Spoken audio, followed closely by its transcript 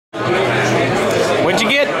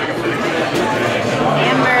get?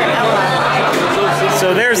 Amber.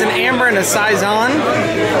 So there's an amber and a saison.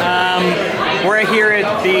 We're here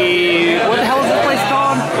at the, what the hell is this place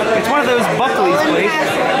called? It's one of those Buckley's place.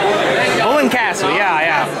 Bullen Castle,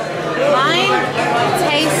 yeah. Mine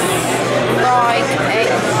tastes like a,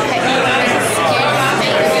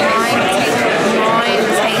 mine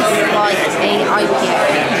tastes like a IPA.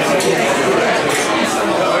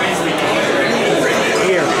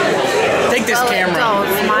 Here, take this camera.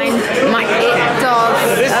 It does.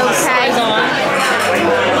 It does. This okay.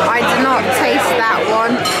 I do not taste that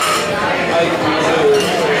one. I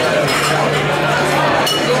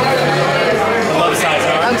love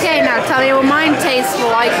saison. Okay, now tell you what mine tastes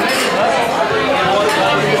like.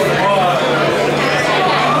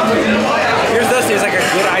 Yours does taste like a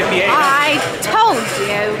good IPA. I told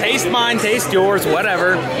you. Taste mine, taste yours,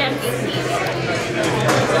 whatever.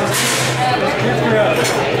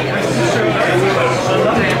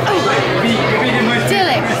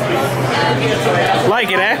 Delicious. Like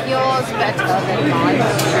it, eh? Yours better than mine.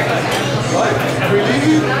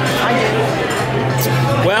 I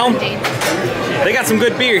do. Well, they got some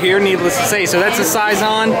good beer here, needless to say. So that's a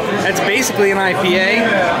saison. That's basically an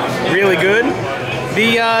IPA. Really good.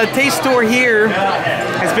 The taste store here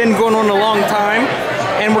has been going on a long time,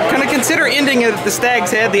 and we're going to consider ending it at the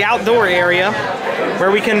Stag's Head, the outdoor area,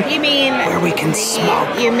 where we can. You mean where we can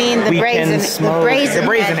smoke. You mean the brazen head? The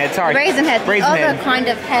brazen head. Sorry. Brazen head. The other kind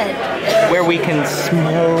of head. Where we can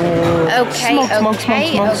smoke. Okay. Smoke.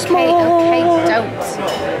 Okay. Don't.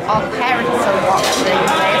 Our parents are watching this.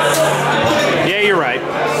 Yeah, you're right.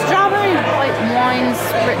 Strawberry white wine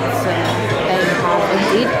spritzer. They have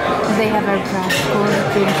indeed. They have a brass score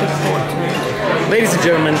of being supported. Ladies and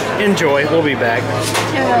gentlemen, enjoy. We'll be back.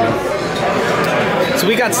 So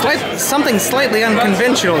we got something slightly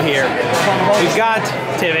unconventional here. We've got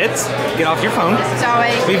Tibbets. Get off your phone.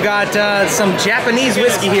 Sorry. We've got some Japanese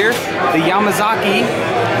whiskey here. The Yamazaki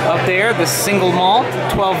up there, the single malt,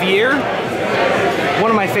 12-year. One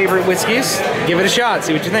of my favorite whiskeys. Give it a shot.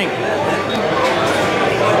 See what you think.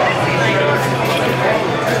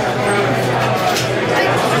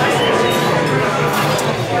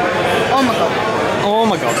 Oh my god. Oh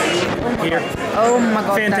my god. Here. Oh my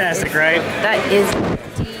god. Fantastic, right? That is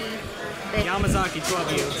Yamazaki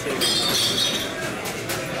 12-year.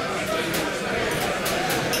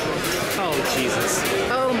 Oh Jesus.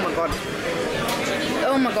 Oh my god.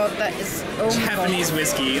 Oh my god, that is Japanese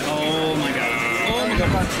whiskey. Oh my god. Oh my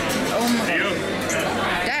god. Oh my god.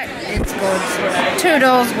 That is good. $2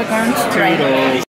 we're going to trade.